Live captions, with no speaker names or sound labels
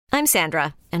I'm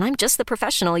Sandra, and I'm just the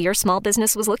professional your small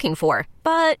business was looking for.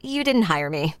 But you didn't hire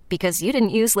me because you didn't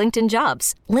use LinkedIn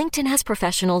Jobs. LinkedIn has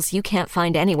professionals you can't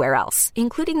find anywhere else,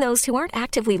 including those who aren't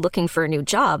actively looking for a new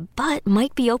job, but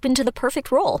might be open to the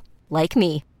perfect role, like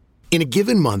me. In a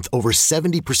given month, over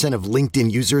 70% of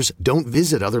LinkedIn users don't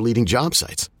visit other leading job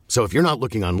sites. So if you're not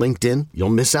looking on LinkedIn, you'll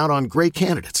miss out on great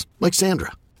candidates like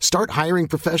Sandra. Start hiring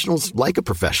professionals like a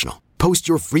professional. Post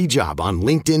your free job on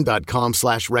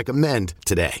linkedin.com/recommend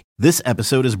today. This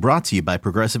episode is brought to you by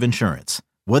Progressive Insurance.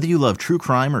 Whether you love true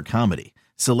crime or comedy,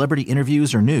 celebrity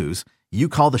interviews or news, you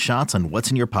call the shots on what's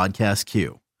in your podcast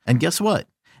queue. And guess what?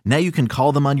 Now you can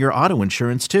call them on your auto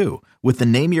insurance too with the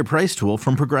Name Your Price tool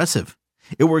from Progressive.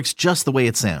 It works just the way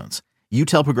it sounds. You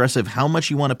tell Progressive how much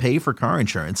you want to pay for car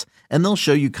insurance, and they'll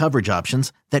show you coverage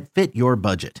options that fit your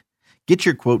budget. Get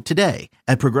your quote today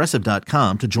at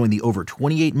Progressive.com to join the over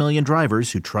 28 million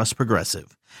drivers who trust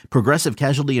Progressive. Progressive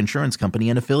Casualty Insurance Company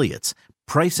and Affiliates.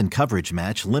 Price and coverage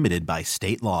match limited by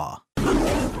state law.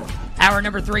 Hour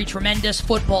number 3, tremendous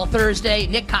football Thursday.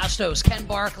 Nick Costos, Ken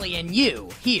Barkley, and you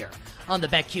here on the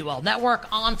BetQL Network,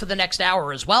 on for the next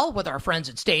hour as well with our friends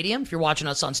at Stadium. If you're watching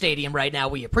us on Stadium right now,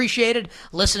 we appreciate it.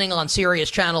 Listening on Sirius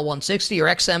Channel 160 or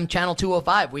XM Channel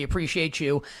 205, we appreciate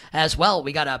you as well.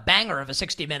 We got a banger of a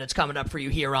 60 minutes coming up for you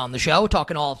here on the show,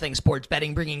 talking all things sports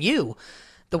betting, bringing you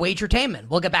the Wagertainment.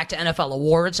 We'll get back to NFL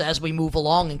awards as we move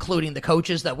along, including the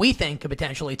coaches that we think could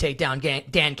potentially take down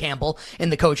Dan Campbell in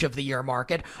the Coach of the Year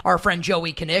market. Our friend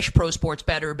Joey Knish, Pro Sports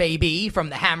Better Baby from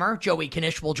the Hammer. Joey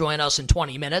Knish will join us in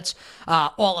 20 minutes.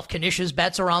 All of Knish's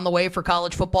bets are on the way for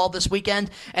college football this weekend.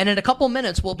 And in a couple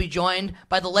minutes, we'll be joined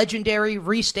by the legendary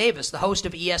Rece Davis, the host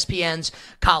of ESPN's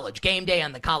College Game Day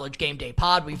on the College Game Day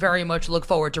pod. We very much look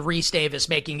forward to Rece Davis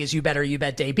making his You Better You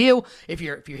Bet debut. If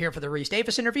you're here for the Rece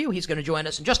Davis interview, he's going to join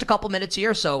us in just a couple minutes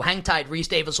here, so hang tight. Rece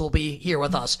Davis will be here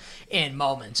with us in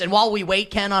moments. And while we wait,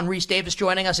 Ken, on Rece Davis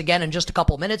joining us again in just a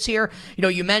couple minutes here,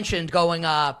 you mentioned going,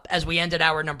 as we ended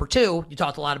hour number 2, you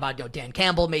talked a lot about Dan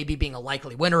Campbell maybe being a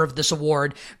likely winner of this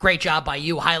award. Great job by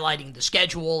you highlighting the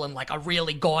schedule and like a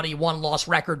really gaudy one-loss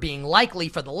record being likely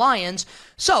for the Lions.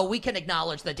 So we can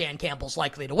acknowledge that Dan Campbell's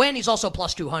likely to win. He's also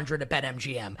plus 200 at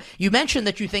BetMGM. You mentioned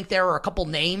that you think there are a couple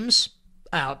names,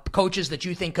 coaches that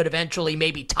you think could eventually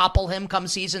maybe topple him come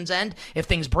season's end if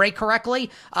things break correctly.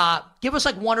 Give us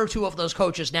like one or two of those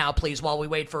coaches now, please, while we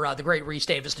wait for the great Rece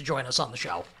Davis to join us on the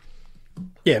show.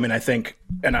 Yeah, I mean, I think,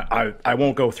 and I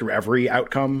won't go through every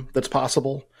outcome that's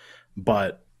possible,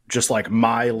 but just like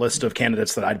my list of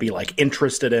candidates that I'd be like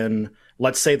interested in,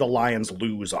 let's say the Lions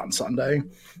lose on Sunday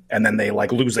and then they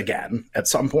like lose again at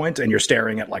some point and you're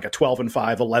staring at like a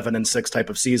 12-5, 11-6 type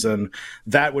of season,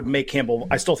 that would make Campbell,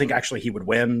 I still think actually he would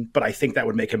win, but I think that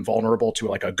would make him vulnerable to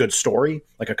like a good story,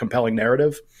 like a compelling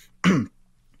narrative. And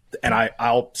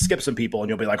I'll skip some people and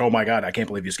you'll be like, oh my God, I can't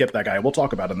believe you skipped that guy. We'll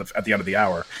talk about it at the end of the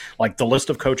hour. Like the list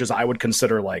of coaches I would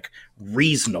consider like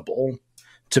reasonable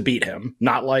to beat him,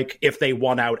 not like if they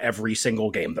won out every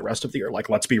single game the rest of the year. Like,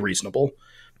 let's be reasonable.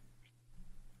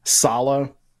 Saleh,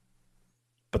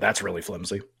 but that's really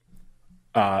flimsy.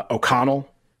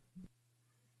 O'Connell,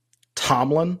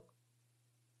 Tomlin.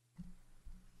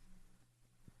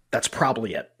 That's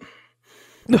probably it.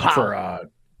 Wow.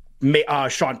 For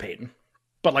Sean Payton.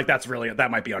 But like that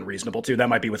might be unreasonable too. That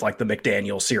might be with like the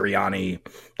McDaniel, Sirianni,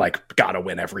 like gotta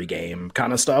win every game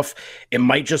kind of stuff. It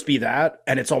might just be that,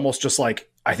 and it's almost just like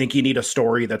I think you need a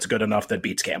story that's good enough that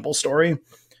beats Campbell's story.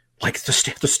 Like the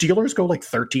Steelers go like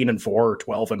 13-4 or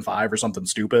 12-5 or something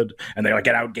stupid, and they like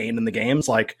get outgained in the games.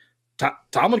 Like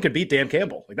Tomlin could beat Dan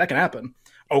Campbell. Like that can happen.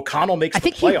 O'Connell makes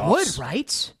the playoffs. He would,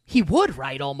 right? He would,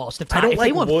 right? Almost. I don't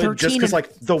like would just because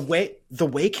like the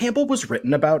way Campbell was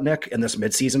written about, Nick, in this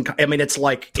midseason. I mean, it's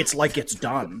like it's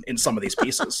done in some of these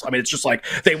pieces. I mean, it's just like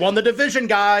they won the division,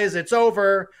 guys. It's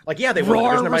over. Like, yeah, they won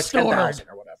the division by 10,000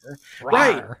 or whatever.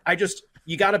 Right?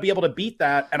 You got to be able to beat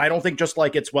that. And I don't think just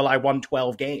like it's I won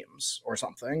 12 games or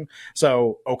something.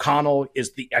 So O'Connell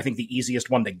is I think the easiest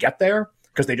one to get there.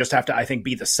 Because they just have to, I think,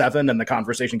 be the 7 and the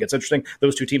conversation gets interesting.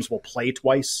 Those two teams will play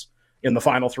twice in the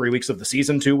final 3 weeks of the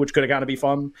season, too, which could have got to be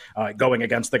fun, going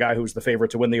against the guy who's the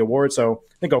favorite to win the award. So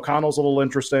I think O'Connell's a little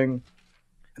interesting.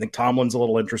 I think Tomlin's a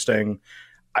little interesting.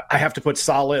 I have to put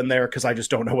Saleh in there because I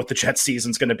just don't know what the Jets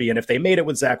season's going to be. And if they made it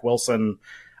with Zach Wilson,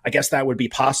 I guess that would be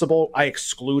possible. I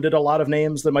excluded a lot of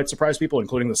names that might surprise people,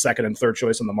 including the second and third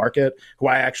choice in the market, who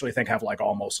I actually think have like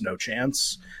almost no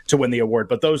chance to win the award.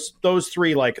 But those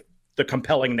three, like, the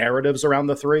compelling narratives around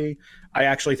the three, I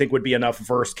actually think would be enough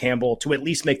versus Campbell to at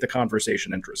least make the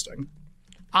conversation interesting.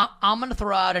 I'm going to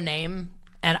throw out a name,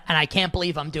 and I can't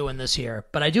believe I'm doing this here,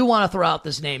 but I do want to throw out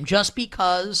this name just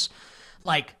because,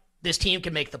 like, this team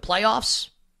can make the playoffs.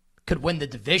 could win the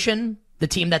division. The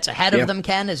team that's ahead of them,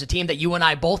 Ken, is a team that you and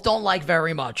I both don't like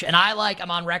very much. And I'm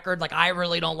on record, I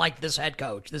really don't like this head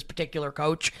coach, this particular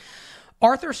coach.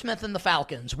 Arthur Smith and the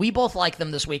Falcons, we both like them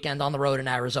this weekend on the road in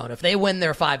Arizona. If they win,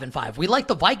 they're 5-5. We like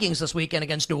the Vikings this weekend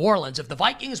against New Orleans. If the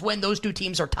Vikings win, those two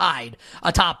teams are tied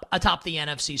atop the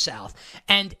NFC South.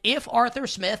 And if Arthur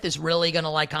Smith is really going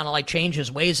to change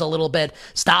his ways a little bit,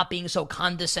 stop being so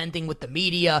condescending with the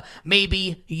media,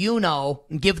 maybe,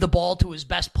 give the ball to his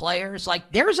best players,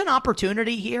 there's an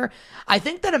opportunity here. I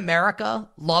think that America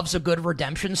loves a good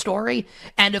redemption story.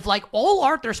 And if all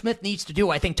Arthur Smith needs to do,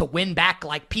 I think, to win back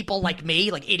people like me,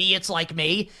 idiots like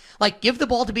me, give the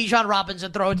ball to Bijan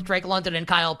Robinson, throw it to Drake London and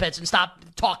Kyle Pitts, and stop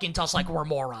talking to us like we're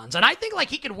morons. And I think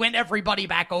he could win everybody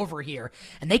back over here,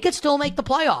 and they could still make the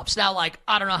playoffs. Now,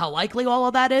 I don't know how likely all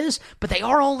of that is, but they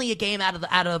are only a game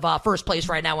out of first place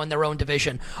right now in their own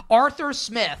division. Arthur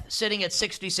Smith sitting at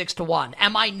 66-1.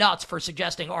 Am I nuts for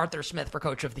suggesting Arthur Smith for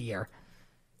Coach of the Year?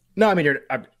 No, I mean,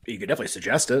 you could definitely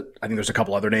suggest it. I think there's a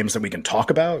couple other names that we can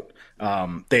talk about.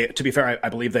 To be fair, I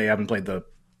believe they haven't played the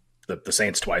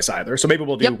Saints twice either. So maybe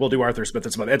we'll do Arthur Smith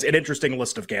and some other. It's an interesting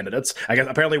list of candidates. I guess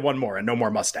apparently one more, and no more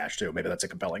mustache too. Maybe that's a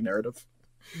compelling narrative.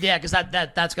 Yeah, because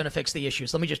that's going to fix the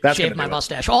issues. Let me just shave my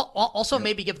mustache. Also,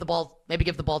 maybe give the ball to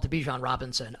Bijan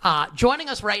Robinson. Joining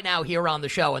us right now here on the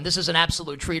show, and this is an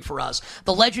absolute treat for us,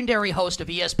 the legendary host of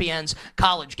ESPN's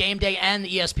College Game Day and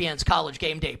ESPN's College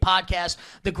Game Day podcast,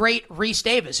 the great Rece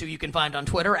Davis, who you can find on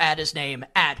Twitter at his name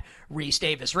at Rece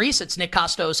Davis. Rece, it's Nick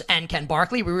Costos and Ken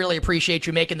Barkley. We really appreciate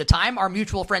you making the time. Our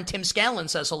mutual friend Tim Scanlon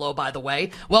says hello, by the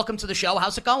way. Welcome to the show.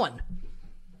 How's it going?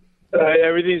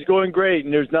 Everything's going great,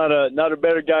 and there's not a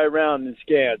better guy around than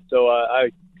Scan. So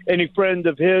any friend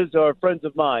of his are friends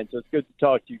of mine, so it's good to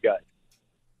talk to you guys.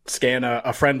 Scan,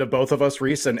 a friend of both of us,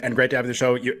 Rece, and great to have you on the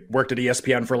show. You worked at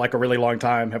ESPN for a really long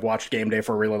time, have watched Game Day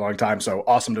for a really long time, so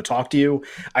awesome to talk to you.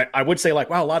 I would say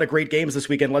wow, a lot of great games this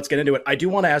weekend. Let's get into it. I do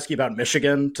want to ask you about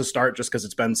Michigan to start, just because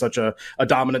it's been such a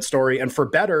dominant story. And for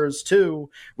bettors too,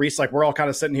 Rece, we're all kind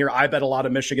of sitting here. I bet a lot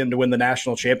of Michigan to win the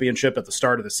national championship at the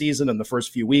start of the season in the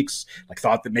first few weeks.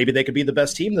 Thought that maybe they could be the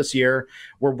best team this year.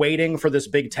 We're waiting for this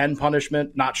Big Ten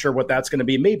punishment. Not sure what that's going to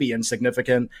be. Maybe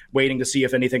insignificant. Waiting to see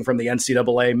if anything from the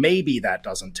NCAA. Maybe that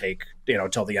doesn't take,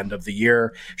 till the end of the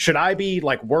year. Should I be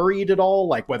worried at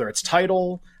all? Whether it's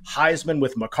title, Heisman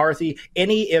with McCarthy,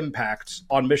 any impact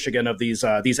on Michigan of these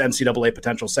NCAA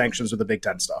potential sanctions with the Big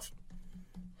Ten stuff?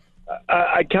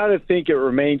 I kind of think it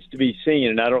remains to be seen,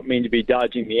 and I don't mean to be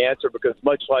dodging the answer because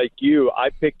much like you, I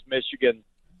picked Michigan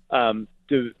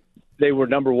they were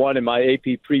number one in my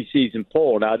AP preseason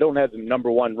poll. Now, I don't have them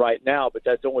number one right now, but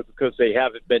that's only because they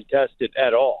haven't been tested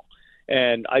at all.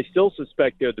 And I still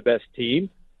suspect they're the best team,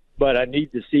 but I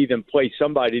need to see them play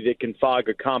somebody that can fog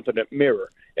a competent mirror.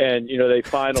 And, they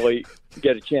finally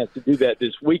get a chance to do that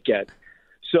this weekend.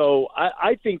 So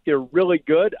I think they're really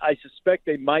good. I suspect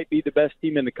they might be the best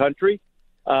team in the country.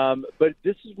 But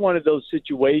this is one of those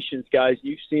situations, guys,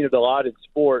 you've seen it a lot in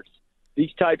sports.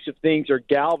 These types of things are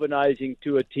galvanizing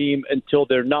to a team until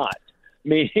they're not.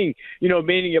 Meaning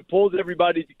it pulls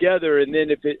everybody together, and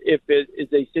then if it is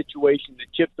a situation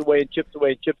that chips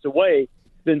away,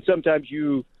 then sometimes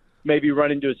you maybe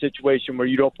run into a situation where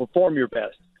you don't perform your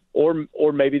best, or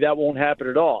maybe that won't happen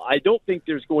at all. I don't think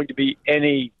there's going to be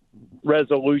any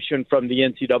resolution from the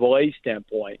NCAA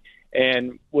standpoint,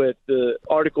 and with the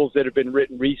articles that have been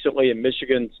written recently in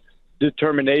Michigan's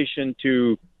determination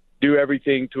to do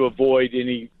everything to avoid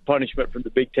any punishment from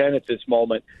the Big Ten at this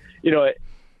moment,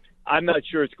 I'm not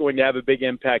sure it's going to have a big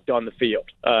impact on the field.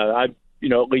 At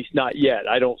least not yet.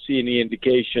 I don't see any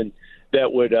indication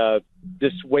that would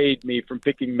dissuade me from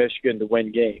picking Michigan to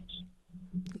win games.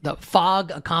 The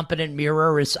fog a competent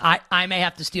mirror is. I may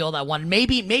have to steal that one.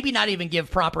 Maybe not even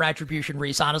give proper attribution,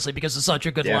 Rece, honestly, because it's such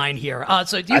a good line here.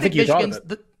 So do you think Michigan's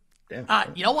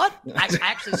you know what? I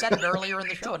actually said it earlier in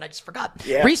the show, and I just forgot.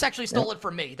 Yeah. Rece actually stole it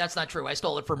from me. That's not true. I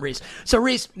stole it from Rece. So,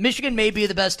 Rece, Michigan may be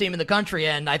the best team in the country,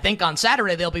 and I think on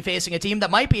Saturday they'll be facing a team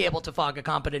that might be able to fog a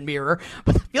competent mirror.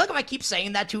 But I feel like if I keep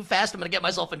saying that too fast, I'm going to get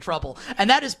myself in trouble. And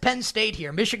that is Penn State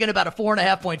here. Michigan about a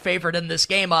 4.5-point favorite in this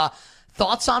game.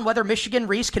 Thoughts on whether Michigan,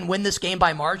 Rece, can win this game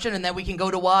by margin, and then we can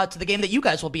go to the game that you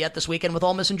guys will be at this weekend with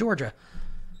Ole Miss and Georgia.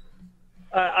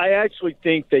 I actually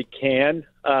think they can.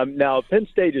 Now, Penn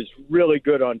State is really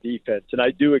good on defense, and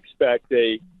I do expect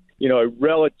a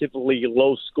relatively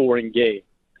low-scoring game.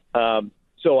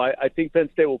 So I think Penn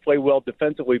State will play well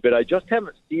defensively, but I just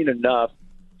haven't seen enough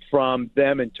from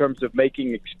them in terms of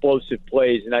making explosive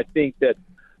plays, and I think that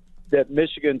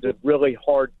Michigan's a really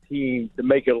hard team to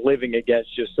make a living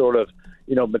against, just sort of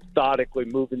methodically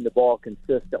moving the ball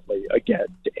consistently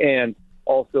against. And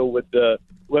also with the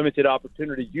limited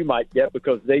opportunities you might get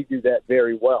because they do that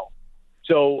very well.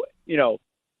 So,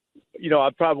 I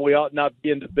probably ought not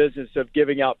be in the business of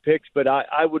giving out picks, but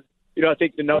I would, I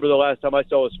think the number the last time I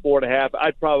saw was 4.5.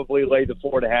 I'd probably lay the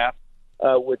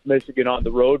 4.5 with Michigan on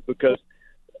the road because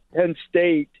Penn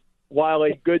State, while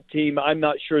a good team, I'm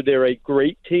not sure they're a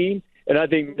great team, and I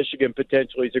think Michigan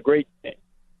potentially is a great team.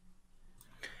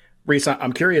 Rece,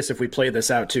 I'm curious if we play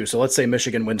this out too. So let's say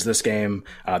Michigan wins this game.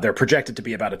 They're projected to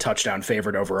be about a touchdown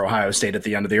favorite over Ohio State at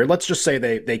the end of the year. Let's just say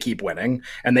they keep winning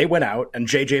and they win out and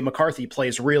J.J. McCarthy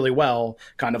plays really well,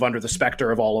 kind of under the specter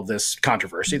of all of this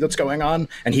controversy that's going on.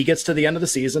 And he gets to the end of the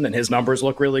season and his numbers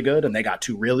look really good and they got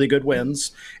 2 really good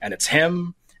wins. And it's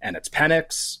him and it's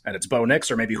Penix, and it's Bo Nix,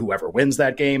 or maybe whoever wins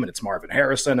that game, and it's Marvin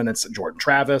Harrison, and it's Jordan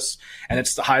Travis, and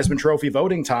it's the Heisman Trophy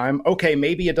voting time. Okay,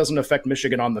 maybe it doesn't affect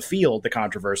Michigan on the field, the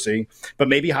controversy, but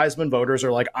maybe Heisman voters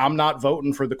are like, I'm not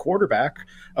voting for the quarterback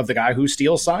of the guy who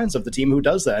steals signs of the team who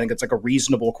does that. I think it's like a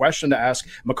reasonable question to ask.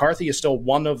 McCarthy is still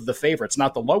one of the favorites,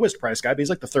 not the lowest price guy, but he's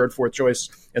like the 3rd, 4th choice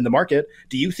in the market.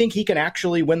 Do you think he can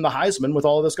actually win the Heisman with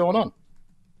all of this going on?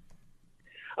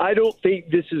 I don't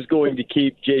think this is going to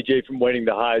keep JJ from winning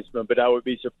the Heisman, but I would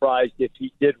be surprised if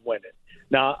he did win it.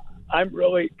 Now, I'm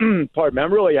really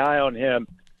high on him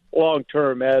long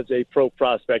term as a pro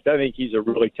prospect. I think he's a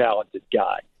really talented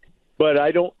guy, but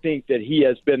I don't think that he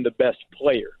has been the best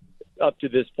player up to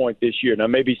this point this year. Now,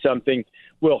 maybe something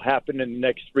will happen in the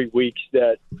next 3 weeks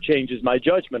that changes my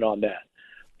judgment on that.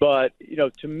 But,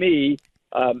 to me,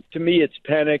 it's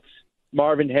Penix,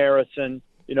 Marvin Harrison,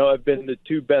 have been the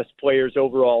 2 best players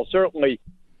overall. Certainly,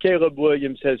 Caleb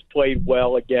Williams has played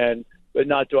well again, but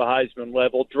not to a Heisman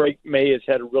level. Drake May has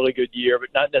had a really good year, but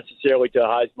not necessarily to a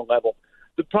Heisman level.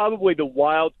 Probably the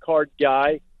wild card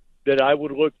guy that I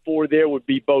would look for there would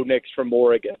be Bo Nix from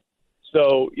Oregon.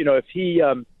 So, if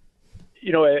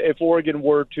Oregon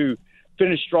were to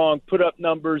finish strong, put up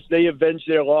numbers, they avenge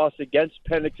their loss against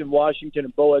Penix in Washington,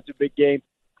 and Bo has a big game,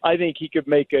 I think he could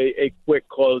make a quick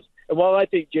close. And while I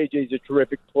think JJ's a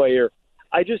terrific player,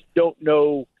 I just don't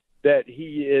know that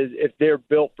he is, if they're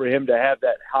built for him to have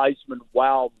that Heisman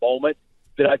wow moment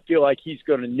that I feel like he's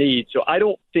going to need. So I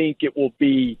don't think it will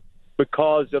be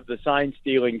because of the sign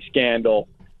stealing scandal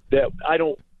that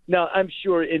now I'm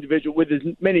sure individual with as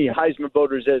many Heisman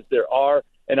voters as there are.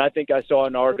 And I think I saw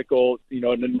an article, an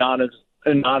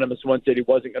anonymous one said he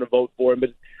wasn't going to vote for him, but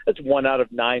that's 1 out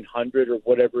of 900 or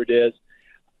whatever it is.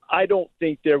 I don't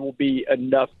think there will be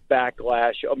enough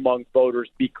backlash among voters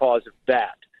because of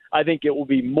that. I think it will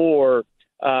be more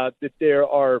that there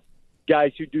are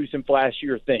guys who do some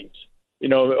flashier things,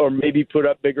 or maybe put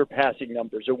up bigger passing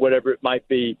numbers or whatever it might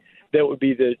be. That would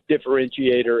be the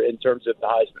differentiator in terms of the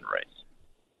Heisman race.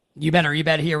 You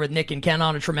bet here with Nick and Ken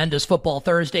on a tremendous Football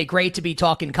Thursday. Great to be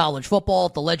talking college football.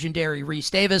 The legendary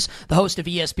Rece Davis, the host of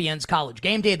ESPN's College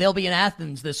Game Day. They'll be in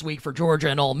Athens this week for Georgia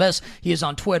and Ole Miss. He is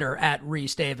on Twitter at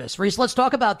Rece Davis. Rece, let's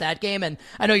talk about that game. And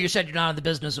I know you said you're not in the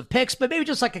business of picks, but maybe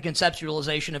just like a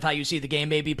conceptualization of how you see the game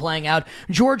maybe playing out.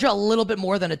 Georgia a little bit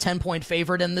more than a 10-point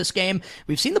favorite in this game.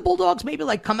 We've seen the Bulldogs maybe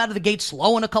come out of the gate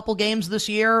slow in a couple games this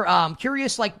year.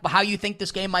 Curious how you think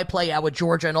this game might play out with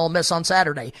Georgia and Ole Miss on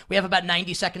Saturday. We have about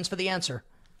 90 seconds for the answer.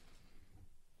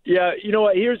 Yeah, you know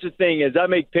what? Here's the thing is I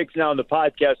make picks now on the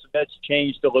podcast, so that's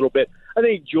changed a little bit. I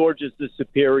think Georgia's the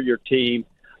superior team.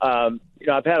 I've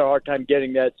had a hard time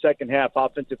getting that second half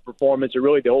offensive performance, or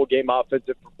really the whole game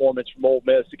offensive performance from Ole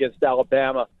Miss against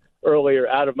Alabama earlier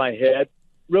out of my head.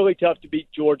 Really tough to beat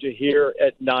Georgia here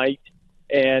at night.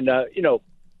 And,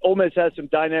 Ole Miss has some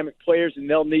dynamic players, and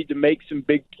they'll need to make some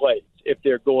big plays if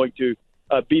they're going to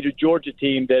beat a Georgia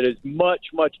team that is much,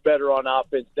 much better on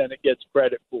offense than it gets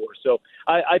credit for. So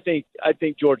I think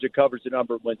Georgia covers the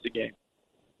number and wins the game.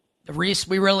 Rece,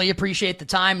 we really appreciate the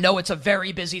time. No, it's a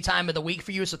very busy time of the week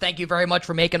for you, so thank you very much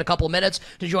for making a couple of minutes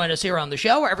to join us here on the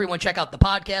show. Everyone check out the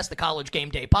podcast, the College Game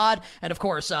Day Pod, and of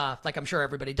course, like I'm sure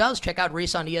everybody does, check out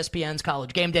Rece on ESPN's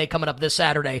College Game Day coming up this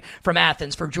Saturday from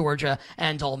Athens for Georgia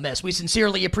and Ole Miss. We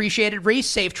sincerely appreciate it, Rece.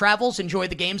 Safe travels. Enjoy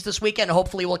the games this weekend.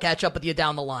 Hopefully we'll catch up with you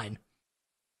down the line.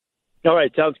 All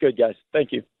right, sounds good, guys.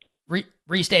 Thank you.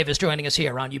 Rece Davis joining us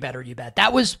here on You Better You Bet.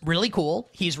 That was really cool.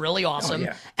 He's really awesome. Oh,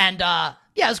 yeah. And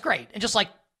it's great. And just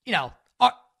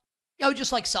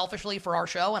just selfishly for our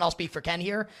show, and I'll speak for Ken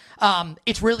here,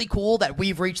 it's really cool that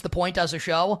we've reached the point as a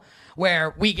show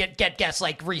where we get guests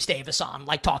like Rece Davis on,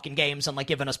 talking games and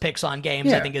giving us picks on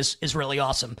games. Yeah. I think is really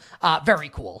awesome. Very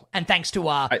cool. And thanks to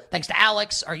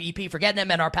Alex, our EP, for getting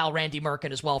him, and our pal Randy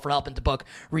Merkin as well for helping to book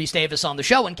Rece Davis on the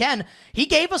show. And Ken, he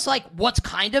gave us what's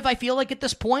kind of, I feel like at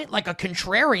this point, a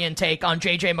contrarian take on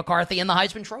J.J. McCarthy and the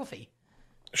Heisman Trophy.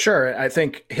 Sure. I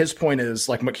think his point is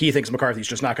like he thinks McCarthy's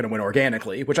just not going to win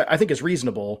organically, which I think is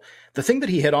reasonable. The thing that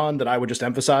he hit on that I would just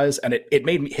emphasize, and it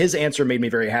made me, his answer made me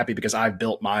very happy because I've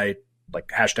built my like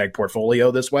hashtag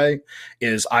portfolio this way,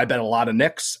 is I bet a lot of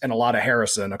Knicks and a lot of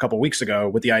Harrison a couple weeks ago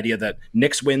with the idea that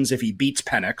Knicks wins if he beats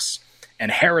Penix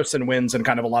and Harrison wins in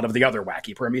kind of a lot of the other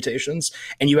wacky permutations.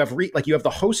 And you have you have the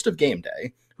host of Game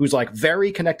Day who's like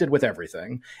very connected with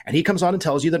everything. And he comes on and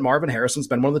tells you that Marvin Harrison's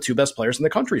been one of the two best players in the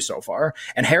country so far.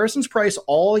 And Harrison's price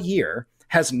all year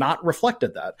has not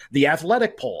reflected that. The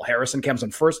Athletic poll, Harrison comes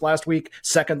in first last week,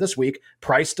 second this week.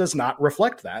 Price does not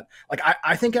reflect that. Like,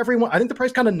 I think the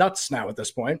price kind of nuts now at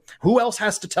this point. Who else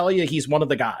has to tell you he's one of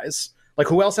the guys? Like,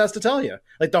 who else has to tell you?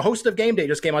 Like, the host of Game Day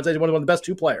just came on and said he's one of the best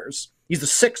two players. He's the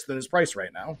sixth in his price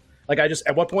right now. Like,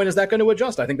 at what point is that going to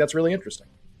adjust? I think that's really interesting.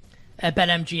 At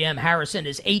BetMGM, Harrison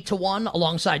is 8-1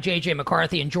 alongside J.J.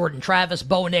 McCarthy and Jordan Travis.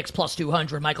 Bo Nix plus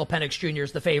 200. Michael Penix Jr.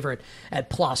 is the favorite at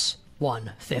plus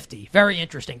 150. Very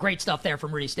interesting. Great stuff there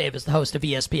from Rece Davis, the host of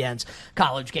ESPN's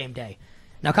College Game Day.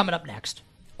 Now, coming up next,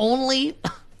 only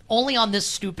on this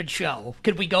stupid show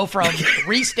could we go from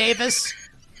Rece Davis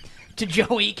to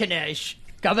Joey Knish.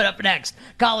 Coming up next,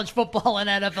 college football and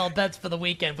NFL bets for the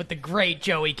weekend with the great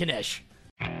Joey Knish.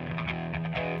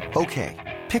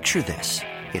 Okay, picture this.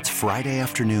 It's Friday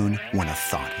afternoon when a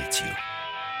thought hits you.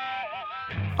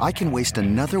 I can waste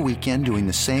another weekend doing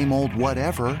the same old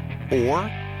whatever, or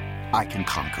I can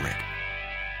conquer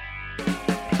it.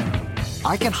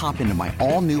 I can hop into my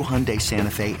all-new Hyundai Santa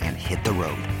Fe and hit the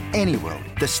road. Any road.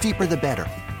 The steeper, the better.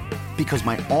 Because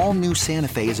my all-new Santa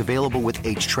Fe is available with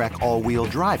H-Track all-wheel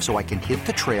drive, so I can hit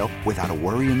the trail without a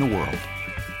worry in the world.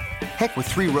 Heck, with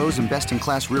 3 rows and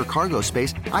best-in-class rear cargo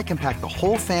space, I can pack the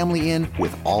whole family in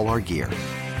with all our gear.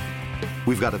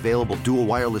 We've got available dual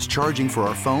wireless charging for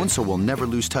our phones, so we'll never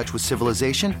lose touch with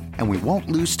civilization, and we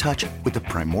won't lose touch with the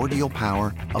primordial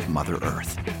power of Mother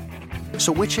Earth.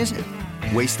 So which is it?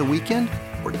 Waste the weekend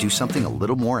or do something a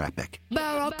little more epic?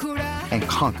 And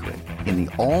conquer it in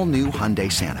the all-new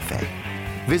Hyundai Santa Fe.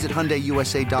 Visit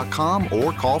HyundaiUSA.com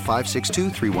or call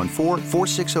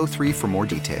 562-314-4603 for more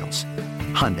details.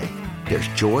 Hyundai, there's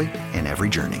joy in every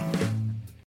journey.